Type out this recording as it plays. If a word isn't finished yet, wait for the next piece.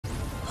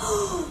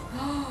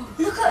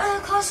Look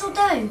at Castle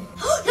Dome.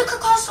 Look at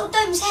Castle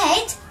Dome's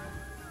head.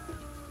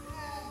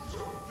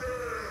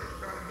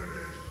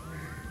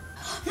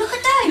 Look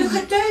at Dome. Look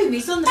at Dome.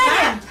 He's on the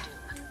map.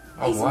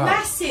 Oh, He's wow.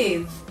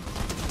 massive.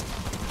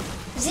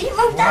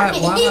 0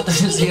 damage. Why am I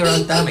doing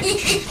 0 damage?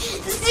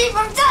 0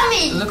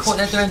 damage. Look what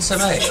they're doing to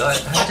me.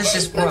 Like, how does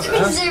this work? You're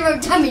doing 0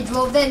 damage,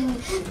 well then...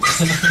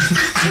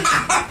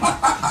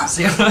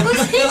 0.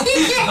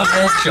 I'm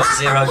headshot,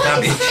 0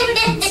 damage.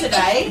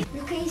 Today.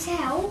 Look at his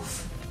health.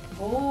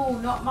 Oh,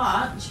 not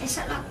much. It's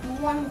at like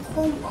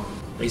 1/4.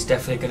 He's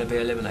definitely going to be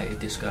eliminated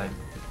this game.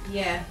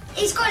 Yeah.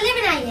 He's got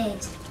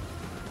eliminated.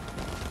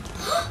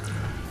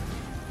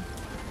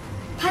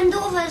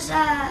 Pandora's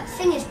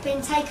thing has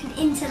been taken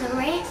into the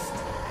rift.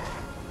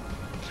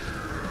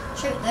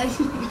 Shoot them.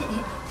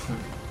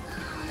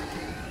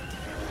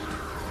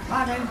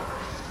 Pardon.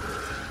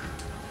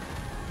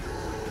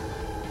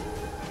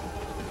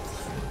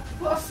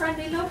 What a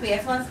friendly lobby.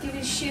 Everyone's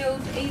giving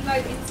shield,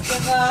 emoting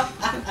together.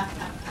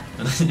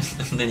 And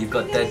then you've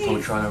got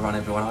Deadpool trying to run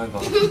everyone over.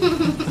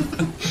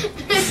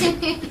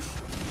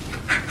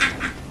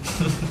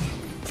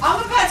 I'm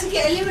about to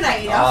get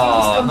eliminated. I Oh, think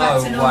it's gone back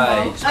to no normal.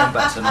 way. It's gone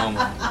back to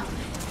normal.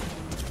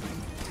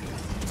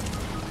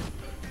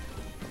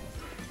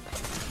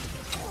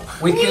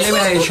 We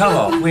eliminated each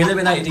other. We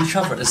eliminated each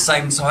other at the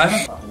same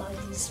time. Got a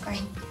loading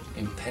screen.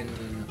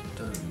 Impending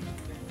doom.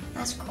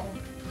 That's cool.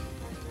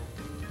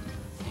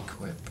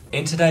 Equip.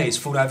 In today's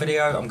Fortnite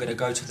video, I'm going to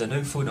go to the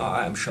new Fortnite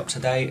item shop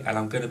today, and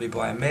I'm going to be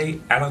buying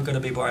me, and I'm going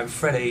to be buying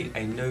Freddie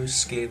a new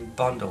skin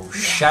bundle. Yes.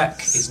 Shaq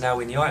is now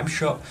in the item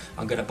shop.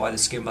 I'm going to buy the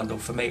skin bundle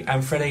for me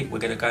and Freddie. We're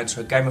going to go into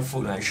a game of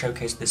Fortnite and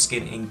showcase the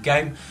skin in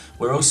game.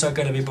 We're also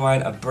going to be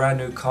buying a brand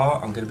new car.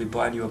 I'm going to be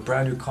buying you a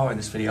brand new car in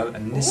this video, a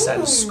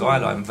NISSAN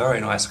SKYLINE, very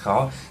nice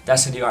car.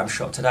 That's in the item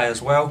shop today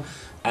as well.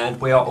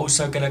 And we are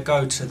also going to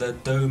go to the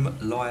Doom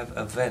live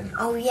event.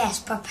 Oh yes,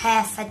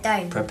 prepare for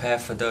Dome. Prepare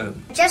for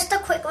Doom. Just a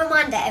quick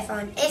reminder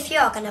everyone, if you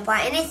are going to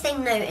buy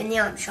anything new in the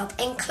item shop,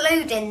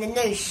 including the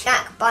new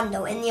Shaq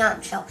bundle in the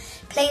item shop,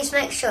 please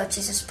make sure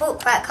to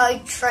support that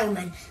code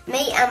TRUMAnn.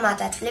 Me and my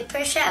dad really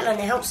appreciate it and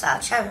it helps our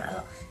channel a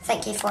lot.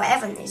 Thank you for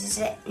everyone that is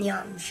in the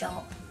item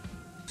shop.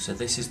 So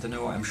this is the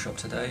new item shop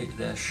today.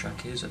 There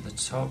Shaq is at the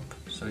top.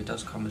 So he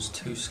does come as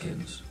 2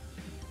 skins.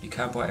 You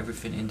can buy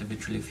everything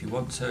individually if you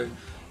want to.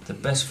 The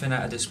best thing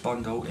out of this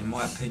bundle, in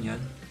my opinion,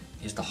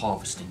 is the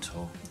harvesting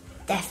tool.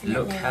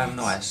 Definitely. Look how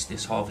nice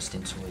this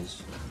harvesting tool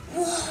is.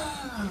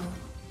 Whoa!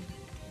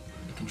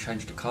 You can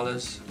change the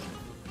colours.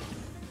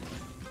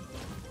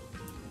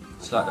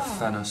 It's like the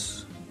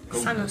Thanos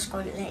gauntlet. Thanos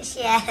gauntlets,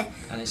 yeah.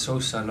 And it's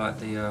also like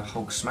the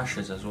Hulk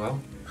smashers as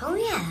well. Oh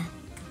yeah.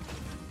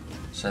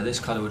 So this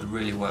colour would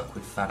really work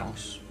with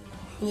Thanos.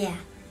 Yeah.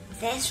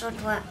 This would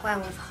work well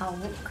with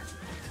Hulk.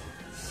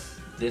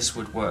 This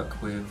would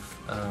work with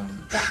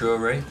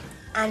Shuri.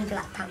 And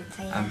Black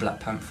Panther, yeah. And Black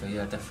Panther,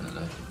 yeah,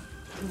 definitely.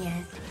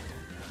 Yeah.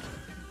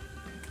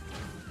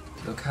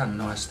 Look how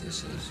nice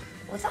this is.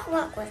 Would that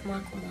work with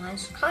Michael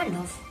Myers? Kind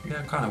of.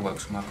 Yeah, it kind of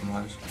works with Michael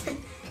Myers.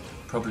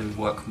 Probably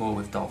work more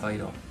with Darth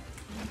Vader.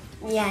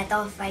 Yeah,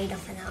 Darth Vader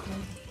for that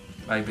one.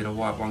 Maybe the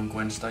white one,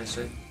 Gwen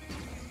Stacy.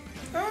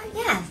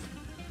 Yeah.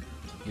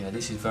 Yeah,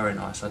 this is very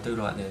nice. I do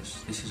like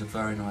this. This is a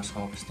very nice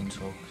harvesting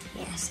tool.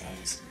 Yes,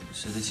 it is.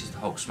 So this is the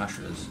Hulk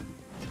smashers.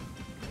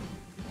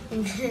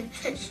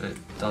 So it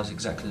does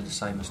exactly the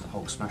same as the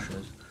Hulk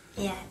smashers.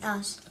 Yeah, it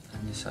does.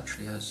 And this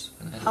actually has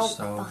an edit Hulk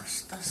style.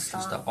 Buster This is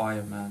style. the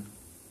Iron Man.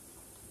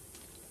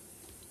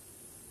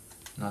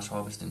 Nice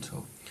harvesting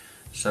tool.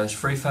 So it's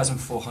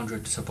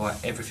 3,400 to buy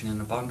everything in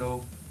the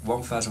bundle,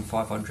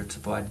 1,500 to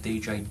buy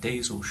DJ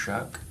Diesel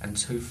Shaq, and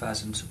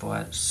 2,000 to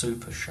buy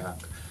Super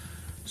Shaq.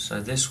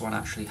 So this one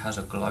actually has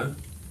a glow.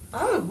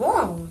 Oh,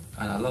 wow.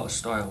 And a lot of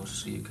styles,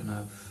 so you can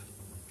have...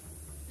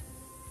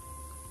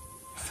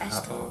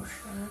 Festival.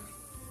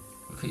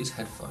 Look at his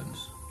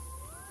headphones.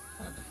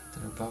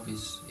 They're above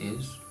his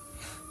ears.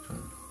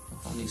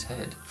 On his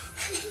head.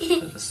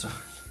 At the side.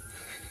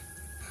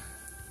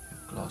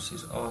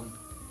 Glasses on.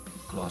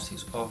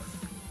 Glasses off.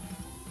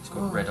 He's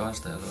got red eyes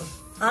there, look.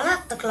 I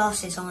like the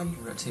glasses on.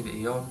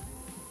 Reactivity on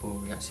or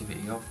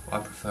reactivity off. I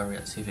prefer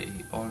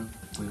reactivity on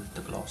with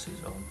the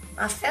glasses on.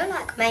 I feel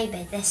like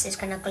maybe this is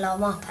going to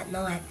glow up at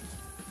night.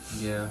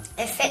 Yeah.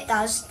 If it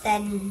does,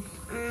 then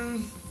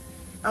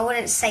I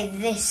wouldn't say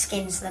this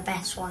skin's the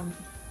best one.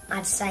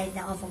 I'd say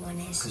the other one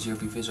is. Because you'll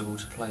be visible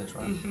to players,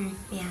 right?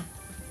 Yeah.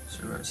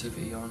 So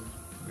reactivity on,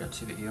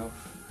 reactivity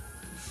off.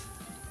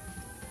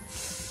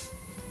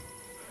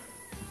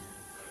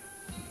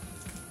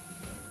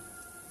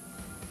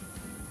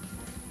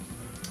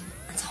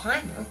 A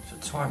timer?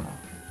 It's a timer.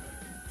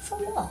 For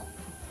what?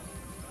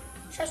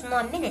 It says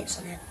 9 minutes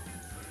on it.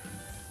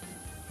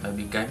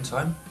 Maybe game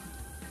time?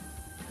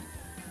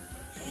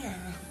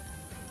 Yeah.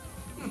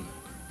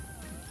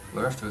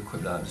 We'll have to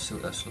equip that and see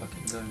what that's like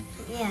in game.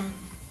 Yeah.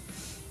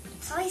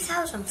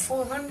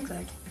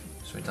 3,400.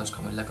 So it does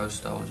come with Lego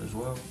styles as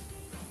well.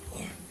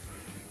 Yeah.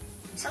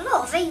 It's a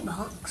lot of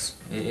V-Bucks.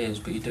 It is,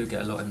 but you do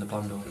get a lot in the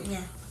bundle.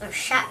 Yeah. Look,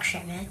 Shaq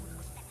shimmer.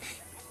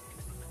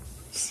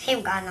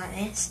 Keep going like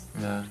this.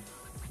 Yeah.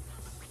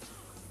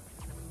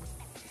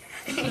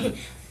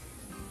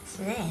 What's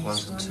this?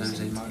 Ones and twos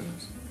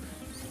emote.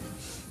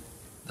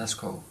 That's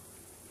cool.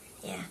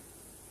 Yeah.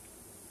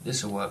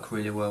 This will work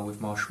really well with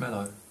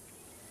Marshmallow.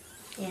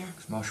 Yeah.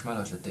 Because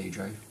Marshmallow's a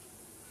DJ.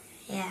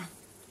 Yeah.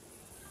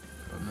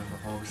 Got another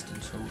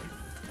harvesting tool.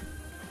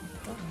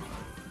 Oh.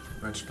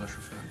 Red splash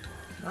effect.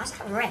 Why's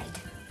that red?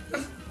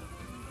 Got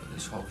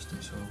this harvesting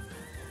tool.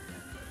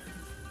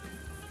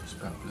 It's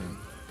about blue.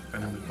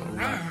 And then we've got a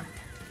wrap.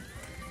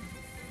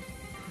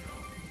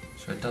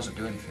 So it doesn't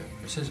do anything.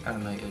 It says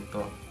animated,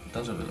 but it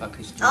doesn't look like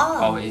it's doing...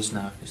 Oh, it is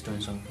now. It's doing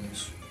something.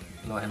 It's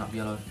lighting up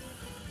yellow.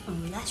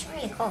 That's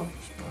really cool.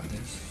 Let's buy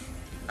this.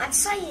 I'd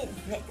say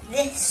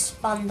this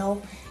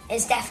bundle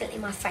is definitely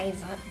my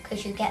favourite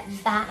because you get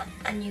that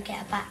and you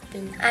get a back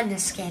bling and a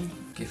skin.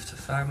 Gift to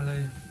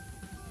family.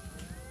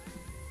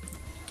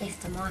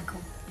 Gift to Michael.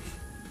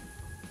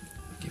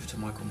 Gift to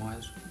Michael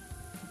Myers.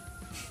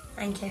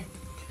 Thank you.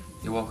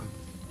 You're welcome.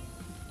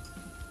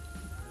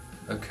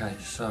 Okay,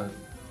 so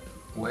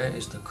where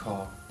is the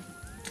car?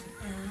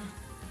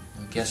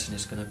 I'm guessing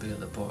it's going to be at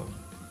the bottom.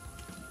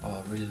 Oh,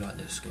 I really like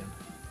this skin.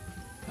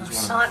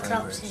 It's one of my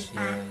favourites.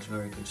 Yeah, it's a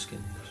very good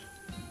skin.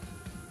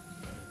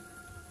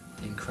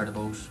 The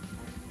Incredibles.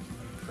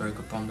 Very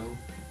good bundle.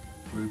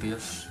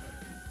 Rubius.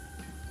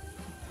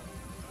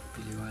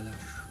 Billie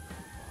Eilish.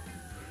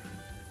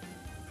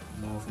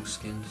 Marvel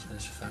skins.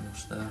 There's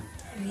Thanos there.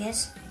 There he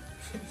is.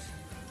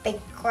 Big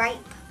grape.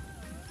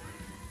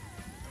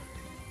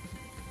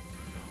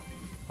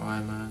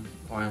 Iron Man.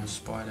 Iron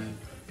Spider.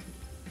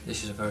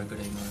 This is a very good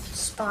emote.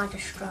 Spider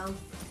Strong.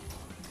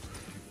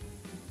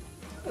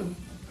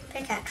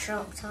 Pickaxe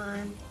shop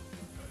time.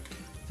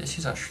 This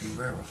is actually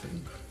rare, I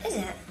think. Is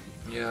it?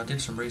 Yeah, I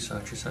did some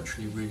research. It's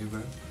actually really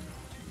rare.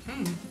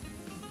 And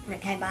it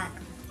came back.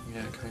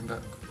 Yeah, it came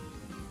back.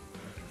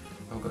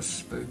 I've got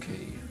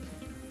Spooky.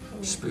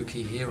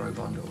 Spooky Hero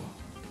Bundle.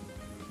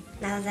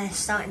 Now they're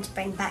starting to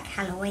bring back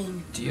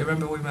Halloween. Do you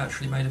remember we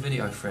actually made a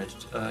video, Fred,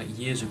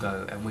 years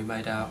ago, and we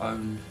made our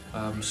own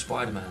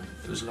Spider-Man?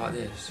 It was like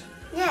this.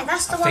 Yeah,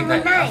 that's the one we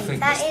made.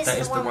 That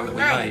is the one that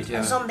we made.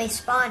 Yeah. A zombie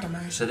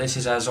Spider-Man. So this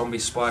is our zombie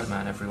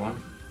Spider-Man,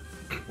 everyone.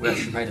 We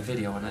actually made a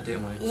video on that,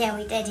 didn't we? Yeah,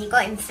 we did. He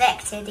got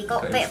infected. He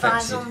got bit by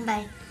a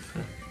zombie.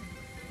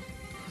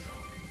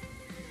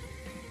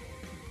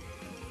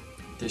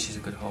 This is a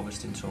good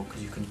harvesting tool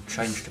because you can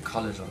change the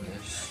colours on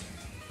this.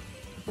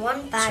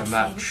 One bad to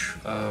match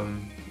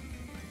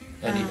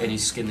any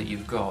skin that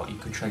you've got, you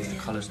can change the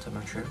colours to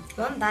match it.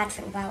 One bad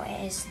thing about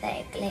it is that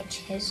it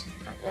glitches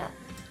like that.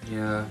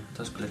 Yeah, it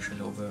does glitch a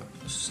little bit.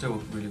 It's still a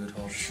really good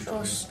harvesting tool.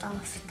 Sure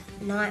stuff.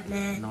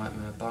 Nightmare.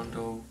 Nightmare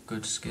bundle,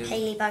 good skin.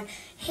 Peelybone.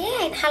 He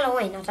ain't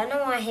Halloween. I don't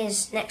know why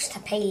he's next to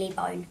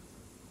Peelybone.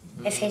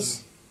 If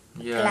he's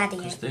Gladiator.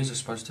 Because these are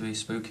supposed to be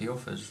spooky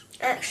offers.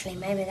 Actually,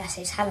 maybe that's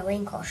his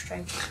Halloween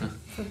costume.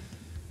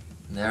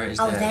 There it is.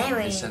 Oh, there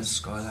it NISSAN is.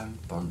 SKYLINE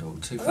bundle,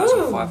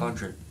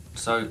 2,500.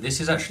 So this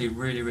is actually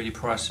really, really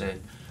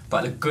pricey.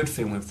 But the good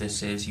thing with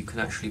this is you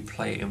can actually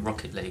play it in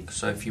Rocket League.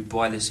 So if you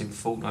buy this in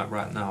Fortnite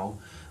right now,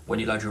 when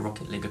you load your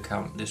Rocket League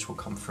account, this will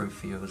come through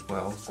for you as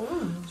well.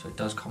 Ooh. So it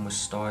does come with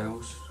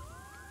styles.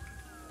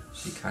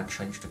 So you can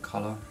change the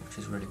colour, which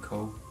is really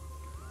cool.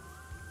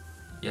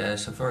 Yeah,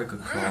 it's a very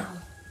good car. Wow.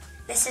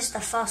 This is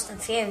the Fast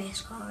and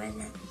Furious car,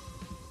 isn't it?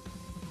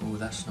 Oh,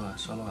 that's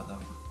nice. I like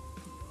that.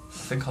 I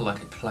think I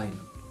like it plain.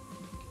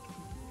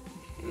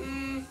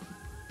 In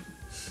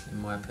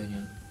my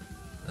opinion.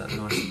 That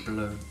nice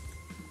blue.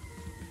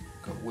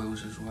 Got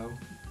wheels as well.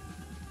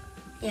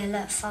 Yeah,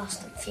 look,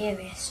 Fast and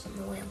Furious on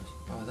the wheels.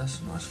 Oh,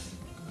 that's a nice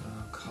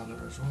colour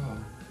as well.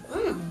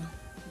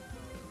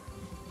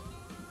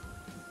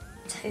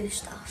 Two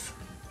stuff.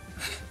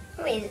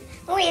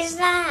 What is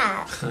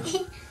that?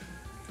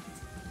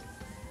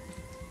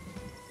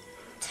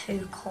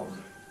 Too cool.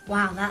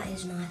 Wow, that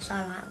is nice.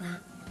 I like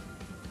that.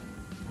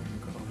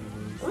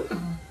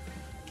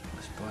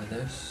 Let's buy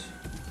this.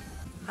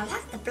 I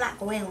like the black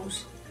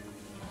wheels.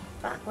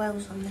 Black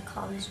wheels on the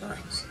car is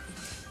nice.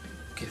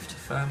 Gift to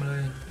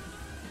family.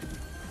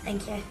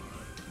 Thank you.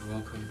 You're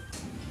welcome.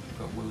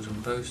 Got wheels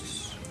and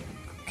boosts.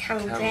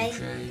 Carol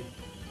J.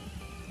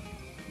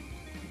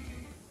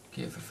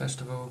 Gear for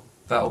festival.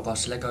 Battle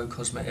Bus Lego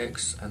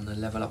Cosmetics and the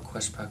Level Up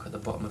Quest Pack at the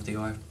bottom of the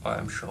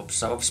item shop.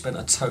 So I've spent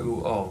a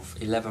total of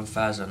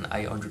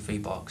 11,800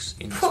 V-Bucks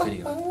in this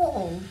video.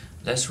 Oh.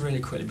 Let's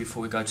really quickly,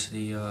 before we go to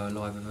the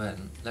live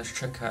event, let's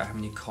check out how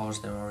many cars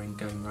there are in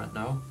game right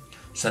now.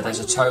 So there's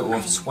a total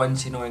of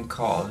 29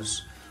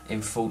 cars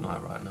in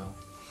Fortnite right now.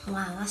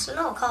 Wow, that's a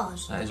lot of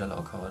cars. That is a lot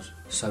of cars.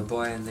 So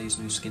buying these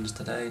new skins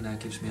today now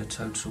gives me a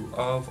total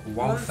of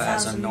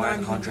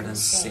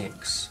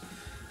 1,906.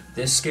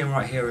 This skin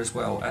right here as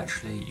well,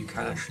 actually, you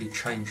can actually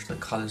change the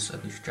colours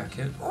of his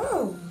jacket.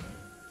 Ooh.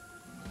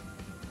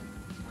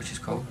 Which is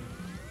cool.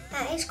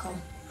 That is cool.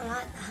 I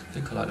like that. I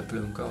think I like the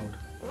blue and gold.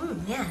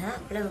 Yeah,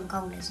 that blue and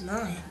gold is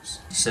nice.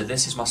 So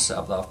this is my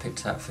setup that I've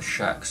picked out for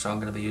Shaq, so I'm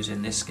going to be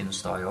using this skin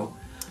style.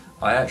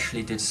 I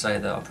actually did say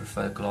that I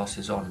prefer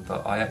glasses on,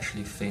 but I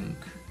actually think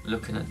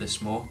looking at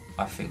this more,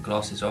 I think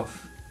glasses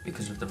off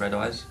because of the red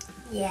eyes.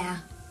 Yeah.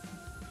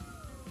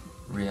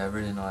 Yeah,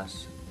 really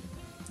nice.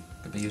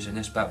 Could be using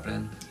this back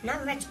bling. No,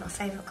 red's my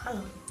favourite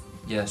colour.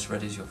 Yes,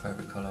 red is your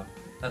favourite colour.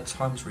 That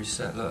time's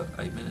reset, look,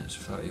 8 minutes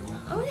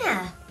 31. Oh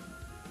yeah.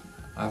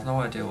 I have no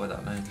idea what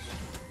that means.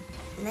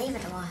 Neither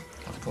do I.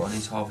 I've put on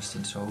his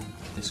harvesting tool,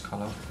 this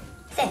colour.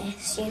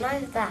 This, you know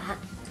that,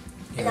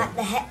 Yeah. like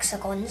the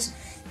hexagons,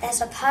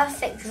 there's a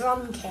perfect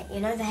drum kit, you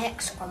know the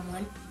hexagon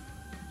one?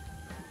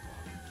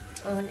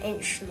 On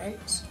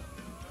instruments.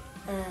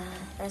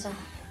 There's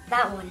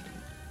that one.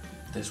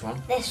 This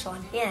one? This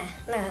one, yeah,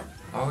 look.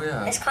 Oh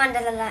yeah. It's kind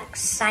of the like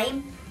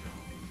same,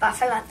 but I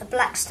feel like the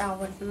black style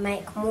would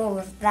make more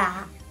of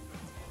that.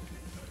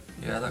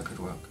 Yeah, that could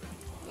work.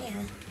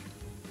 Yeah.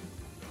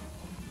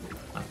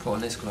 I've put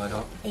on this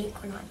glider,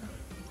 Equalizer.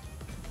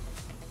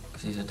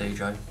 because he's a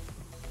DJ.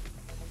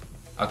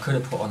 I could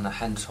have put on the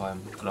hand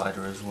time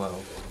glider as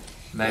well.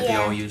 Maybe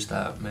Yeah. I'll use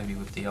that, maybe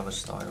with the other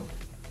style.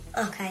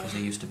 Okay. Because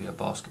he used to be a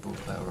basketball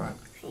player, right?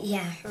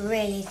 Yeah,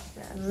 really,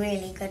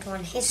 really good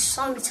one. He's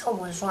so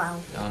tall as well.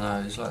 I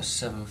know, he's like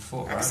 7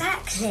 foot, right?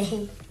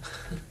 Exactly.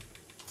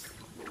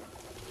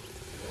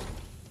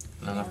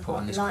 And then I've put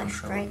on this Light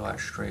control streak. light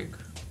streak,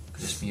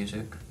 because it's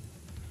music.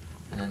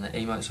 And then the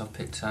emotes I've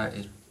picked out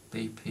is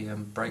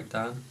BPM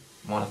Breakdown,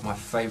 one of my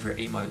favourite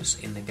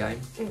emotes in the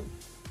game.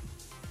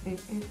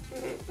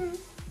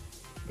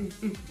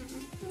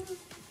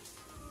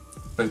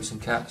 Boots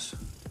and cats.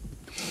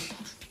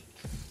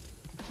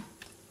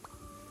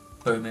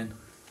 Booming.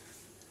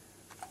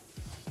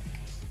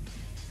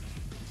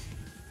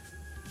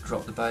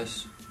 Drop the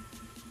bass.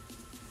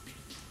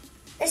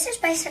 This is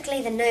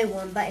basically the new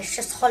one, but it's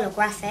just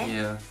holographic.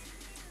 Yeah.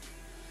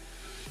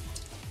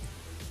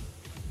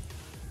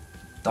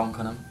 Dunk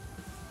on them.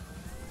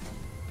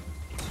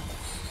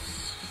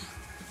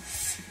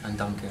 And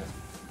dunk it.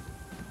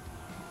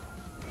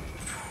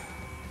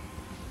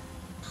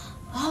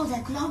 Oh,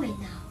 they're glowing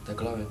now. They're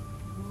glowing.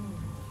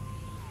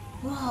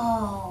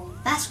 Whoa,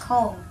 that's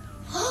cool.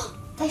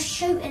 They're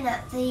shooting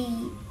at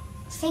the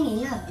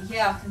thingy, look.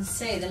 Yeah, I can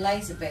see the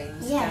laser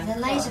beams. Yeah, going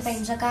the laser across.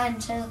 beams are going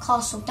to the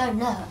castle dome,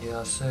 look. Yeah,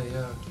 I see,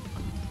 yeah.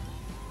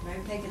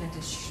 Maybe they're going to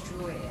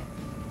destroy it.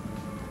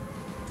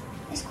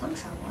 This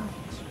control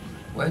works.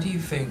 Where do you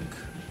think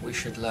we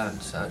should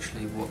land to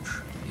actually watch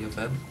the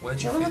event? Where Do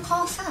do you you want a think?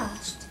 car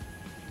first?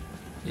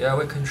 Yeah,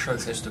 we can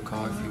showcase the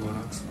car if you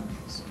want.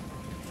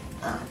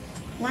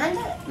 Land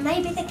at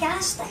maybe the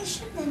gas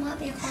station? There might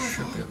be a car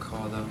Should be there. a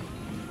car though.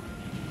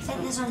 I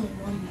think there's only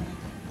one there.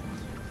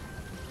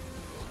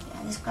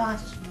 Yeah, this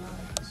glider's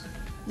nice.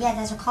 Yeah,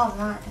 there's a car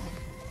right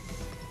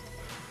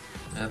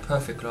there. Yeah,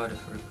 perfect glider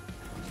for it.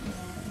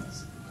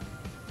 Yes.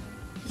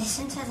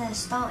 Listen to the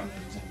starting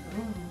engine.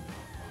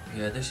 Ooh.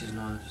 Yeah, this is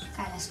nice.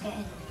 Okay, let's get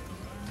in.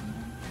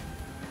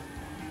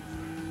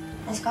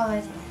 Let's go over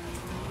there.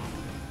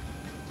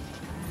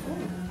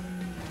 Ooh.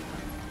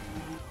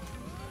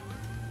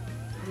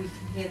 We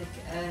can hear the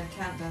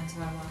countdown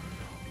timer.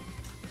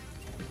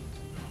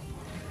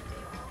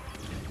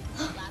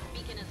 Last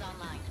beacon is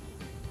online.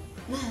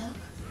 Look.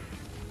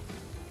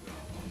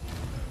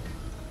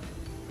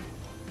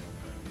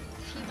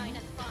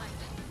 T-minus 5,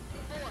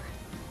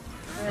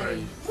 4.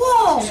 3.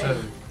 Whoa! 2.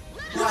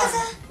 Look at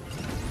that!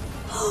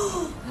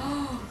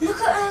 Look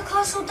at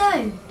Castle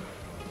Dome.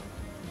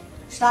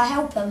 Should I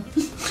help him? Look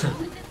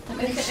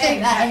at Shoot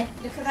them, at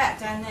it. Look at that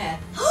down there.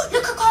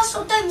 Look at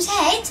Castle Dome's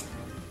head.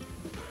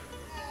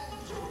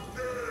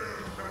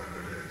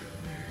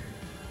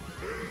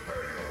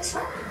 This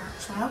one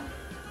works well.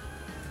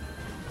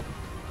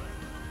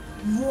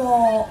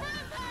 Whoa!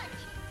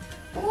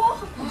 Whoa!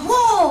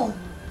 Whoa!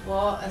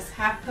 What has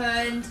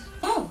happened?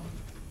 Oh!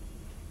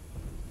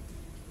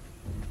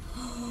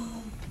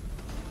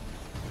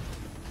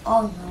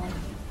 Oh no.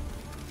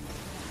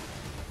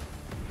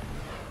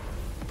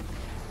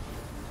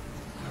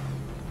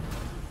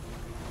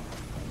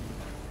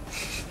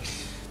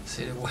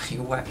 See the way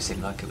you wax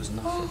him like it was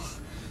nothing. Oh,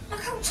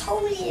 look how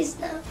tall he is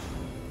now.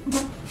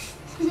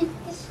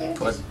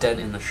 Put a dent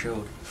in the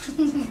shield.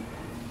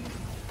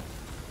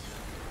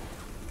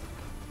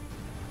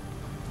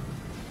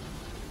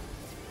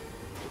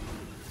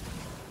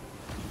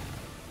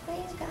 Where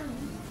he's going?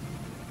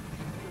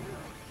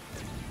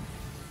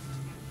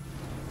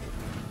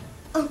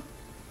 Oh.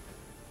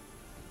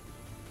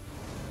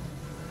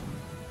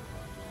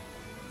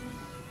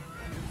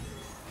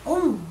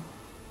 Oh.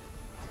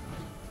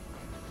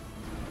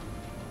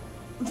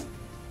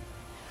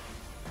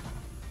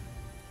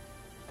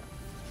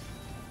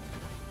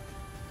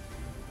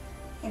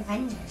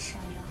 Avengers showed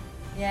up.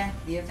 Yeah,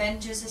 the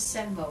Avengers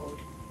assembled.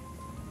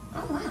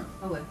 Oh wow.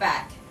 Oh, we're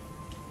back.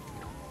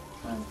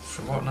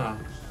 So what now?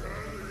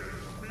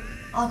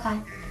 Okay.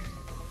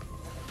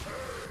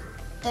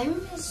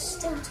 Doom is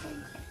still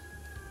talking.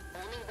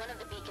 Only one of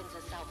the beacons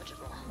is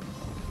salvageable.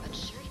 But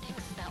Sherry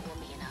thinks that will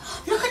be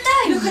enough. Look at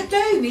Doom! Look at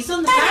Doom, he's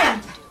on the Damn.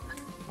 ramp.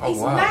 Oh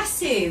He's wow.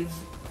 massive.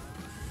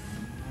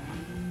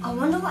 I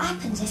wonder what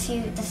happens if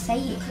you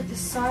defeat Look at the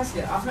size of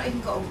it. I've not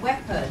even got a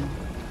weapon.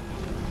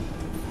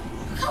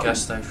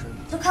 Gas station.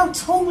 Look how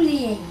tall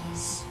he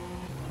is.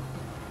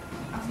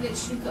 I've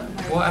literally got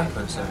no... What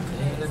happens then? Can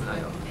he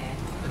eliminate him? Yeah.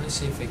 Let me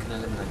see if he can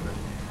eliminate him.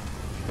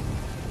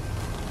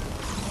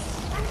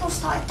 Michael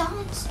started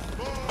dancing.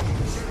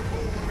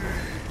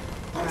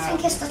 I don't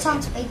think it's the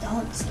time to be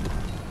dancing.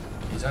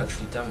 He's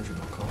actually damaging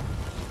my car.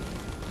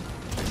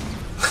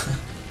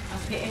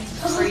 I've hit him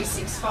for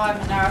 365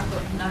 and now I've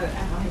got no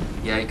ammo.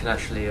 Yeah, he can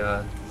actually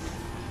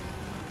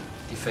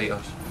defeat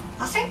us.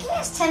 I think he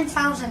has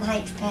 10,000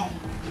 HP.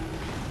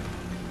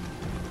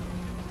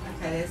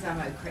 Okay, there's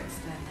ammo crates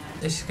down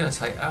there. This is going to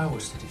take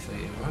hours to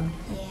defeat him, right?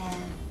 Yeah.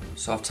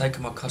 So I've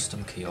taken my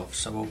custom key off,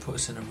 so we'll put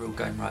us in a real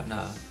game right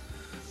now.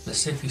 Let's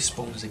see if he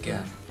spawns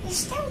again. He's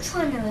still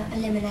trying to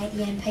eliminate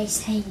the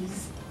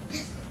NPCs.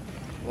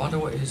 Wonder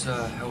what his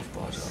health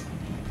bars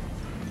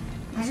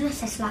are. Imagine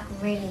if it's like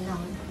really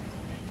long.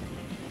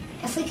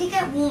 If we could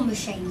get war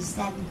machines,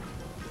 then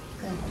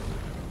good.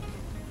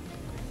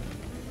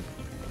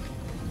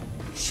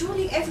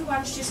 Surely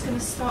everyone's just going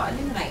to start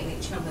eliminating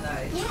each other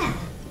though. Yeah,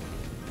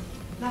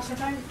 Like I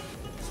don't...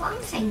 that's what I'm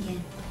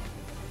thinking.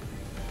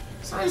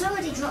 Someone's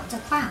already dropped a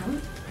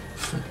crown.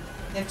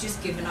 They've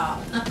just given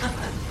up. Just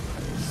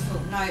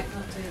thought, no, not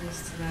doing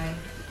this today.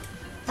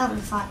 Don't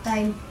want to fight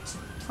Dome. It's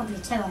probably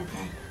too OP.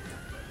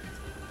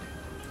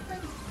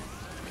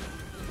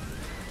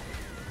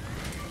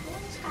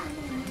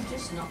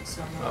 Just knock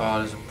someone. Oh,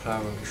 there's a player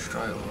on me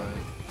straight away.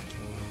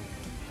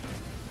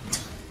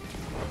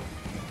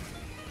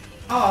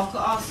 Oh, I've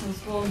got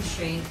Arsenal's war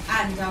machine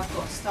and I've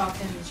got Stark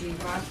Energy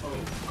rifle.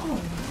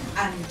 Oh,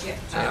 And jet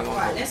Yeah, pack. I'm on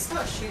Right, board. let's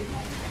start shooting.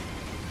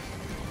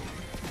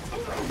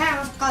 better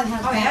off go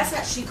have Oh, it that. has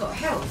actually got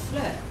health,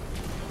 look.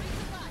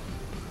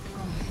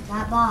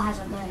 That bar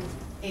hasn't moved.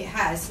 It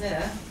has,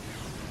 look.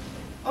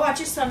 Oh, I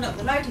just unlocked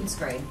the loading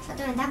screen. Is that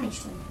doing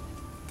damage to him?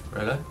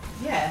 Really?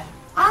 Yeah.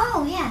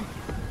 Oh, yeah.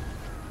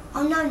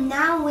 Oh no,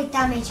 now we're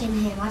damaging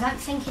him. I don't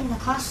think in the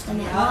custom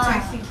it I don't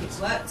works. think it's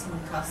worked in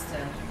the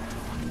custom.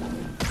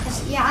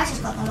 Yeah, I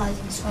just got the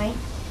loading screen.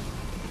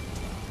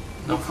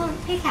 You Nothing.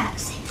 can't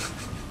pickaxe it.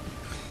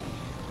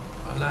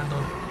 I land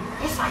on.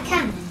 If I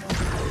can, then.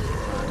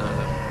 I don't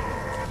know.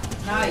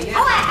 No, you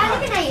Oh, I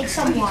can't. eliminated You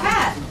someone.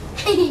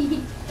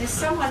 can. There's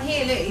someone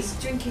here, look, he's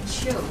drinking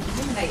shield.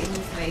 Eliminate him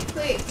with me,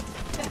 quick.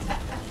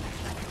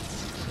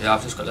 Yeah,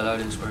 I've just got the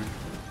loading screen.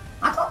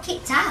 I got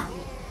kicked out.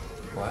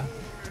 Why?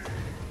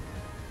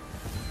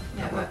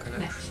 Network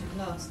connection. connection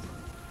lost.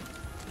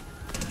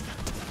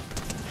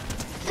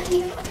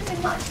 You're not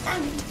doing much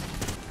damage.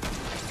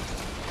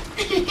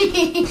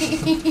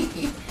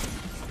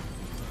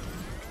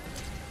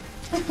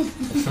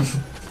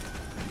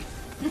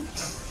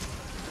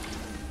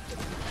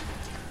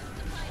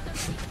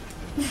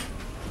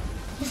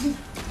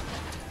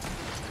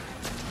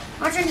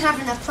 Imagine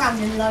having a pram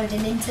and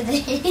loading into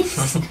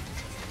this.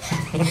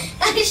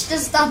 It's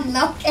just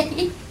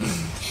unlucky.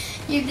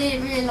 You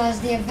didn't realise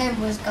the event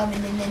was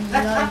coming and then you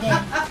load in.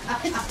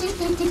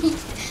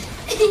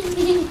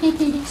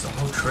 It's a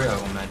whole trio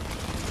on me.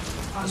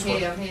 I'm That's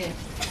here, I'm here.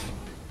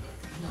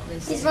 Not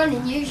this. He's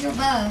running, use your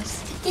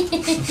burst.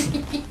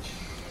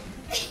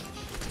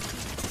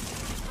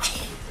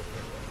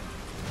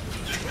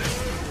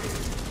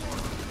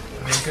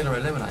 You're going to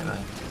eliminate me.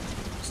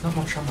 It's not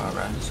much ammo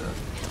around, is it?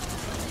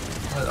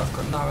 I've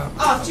got no ammo.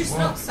 Oh, I've just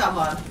knocked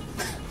someone.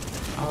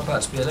 I'm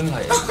about to be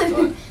eliminated.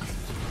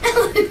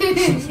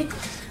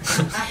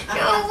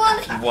 You're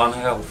one. One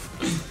health.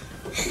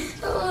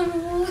 Oh,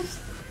 no.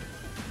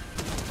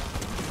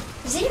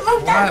 Zero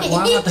Why damage. am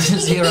I doing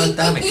 0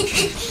 damage?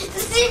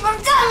 Zero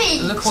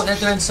damage. Look what they're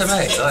doing to me.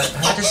 Like,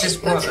 how does this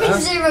You're work? doing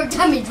 0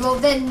 damage. Well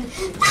then.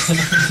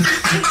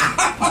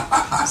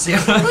 0.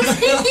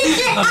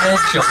 Not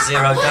headshot,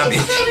 0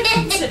 damage.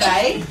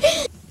 Today.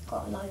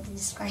 Got a loading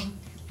screen.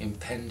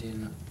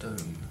 Impending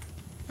doom.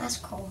 That's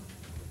cool.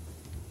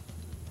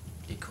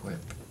 Equip.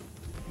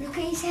 Look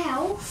at his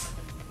health.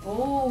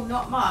 Oh,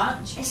 not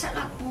much. It's at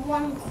like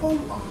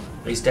 1/4.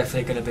 He's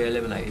definitely going to be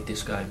eliminated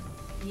this game.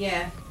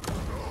 Yeah.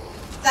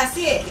 That's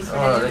it. He's been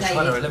Oh, they're trying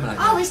to eliminated. eliminate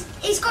Oh, me.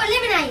 he's got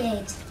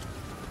eliminated.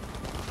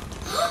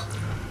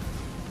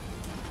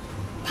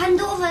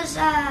 Pandora's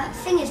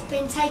thing has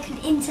been taken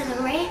into the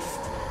rift.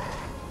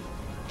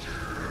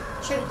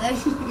 Shoot them.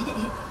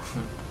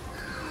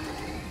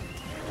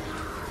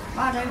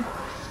 Pardon.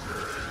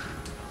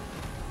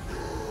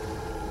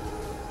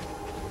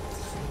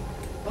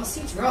 What's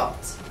he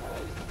dropped?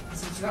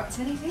 Has he dropped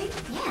anything?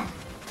 Yeah,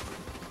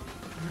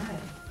 No.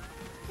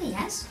 he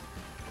has.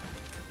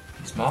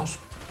 His mask?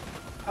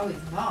 Oh,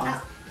 he's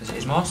marked. Is it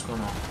his mask or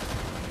not?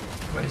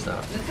 Where is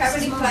that? Look how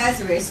many players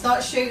there is.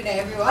 Start shooting at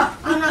everyone.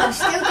 Oh no, I'm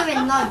still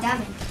doing low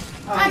damage.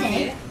 Oh,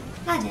 Laddie. yeah.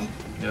 Laddie.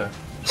 Yeah.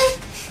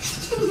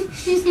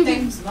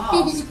 Them's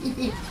mask.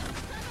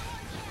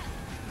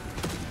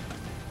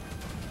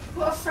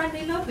 What a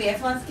friendly lobby.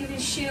 Everyone's giving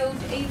shield,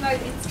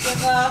 emoting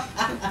together.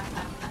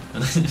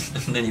 And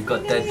then you've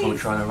got Deadpool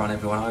trying to run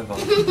everyone over.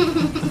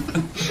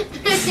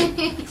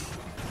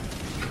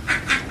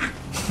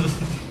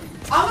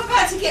 I'm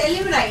about to get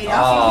eliminated. I think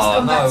Oh, it's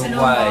gone back to no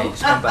normal. way.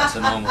 It's gone back to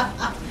normal.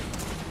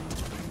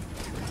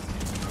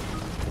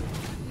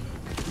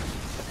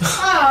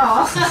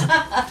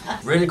 Oh.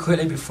 Really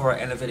quickly before I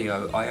end the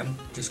video, I am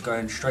just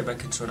going straight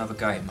back into another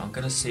game. I'm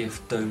going to see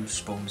if Doom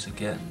spawns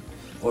again.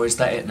 Or is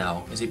that it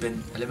now? Has he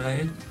been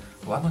eliminated?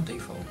 Why am I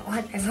default?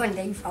 Why everyone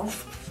default?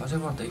 Why is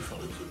everyone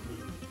default?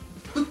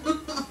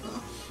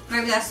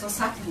 Maybe that's what's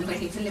happened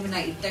when you've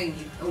eliminated Doom,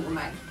 you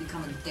automatically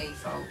become a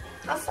default.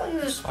 I thought you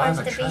were I supposed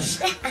haven't to be changed.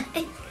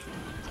 Shaq.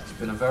 It's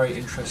been a very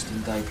interesting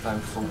day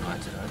playing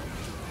Fortnite today.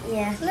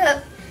 Yeah,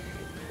 look.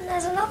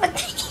 There's another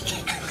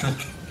thing.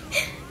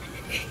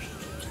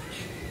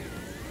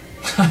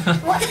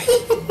 What?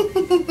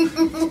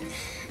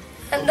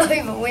 And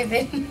over with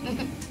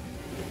him.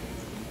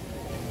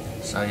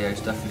 So yeah,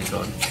 it's definitely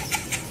gone.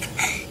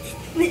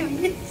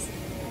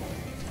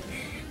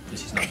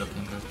 This is not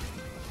looking good.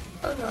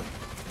 Oh no.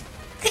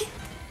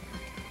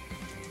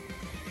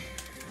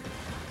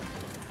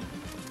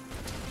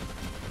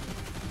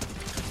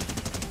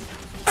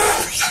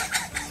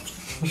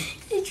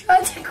 He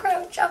tried to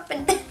crouch up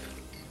and down.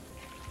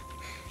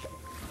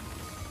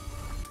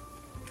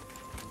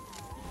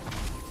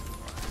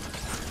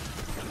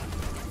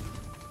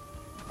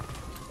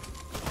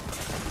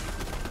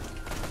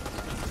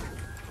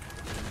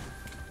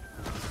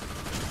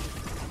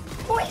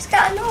 What is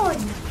going on?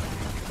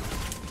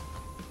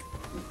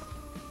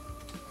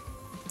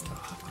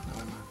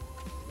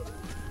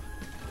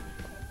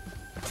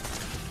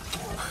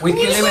 We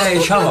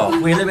eliminated each other.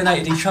 We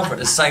eliminated each other at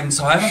the same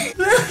time.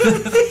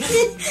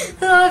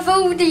 Live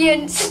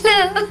audience.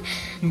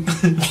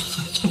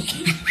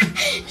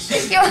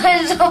 Shake your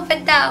hands up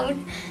and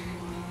down.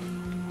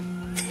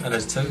 And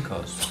there's two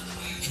cars.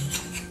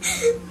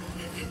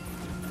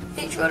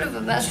 Each one of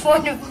them has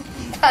one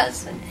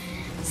person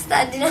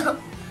standing up.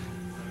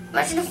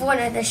 Imagine if one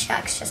of the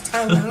Shaqs just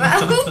turned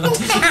around.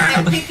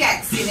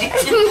 Pickaxe in it.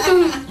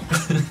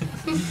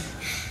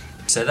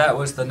 So that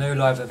was the new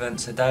live event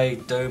today.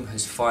 Doom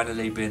has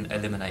finally been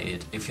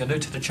eliminated. If you're new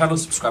to the channel,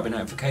 subscribe with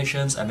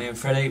notifications, and me and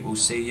Freddie will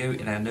see you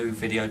in our new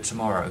video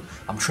tomorrow.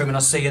 I'm TRUMAnn,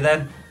 I'll see you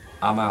then.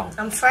 I'm out.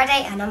 I'm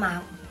Freddie and I'm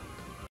out.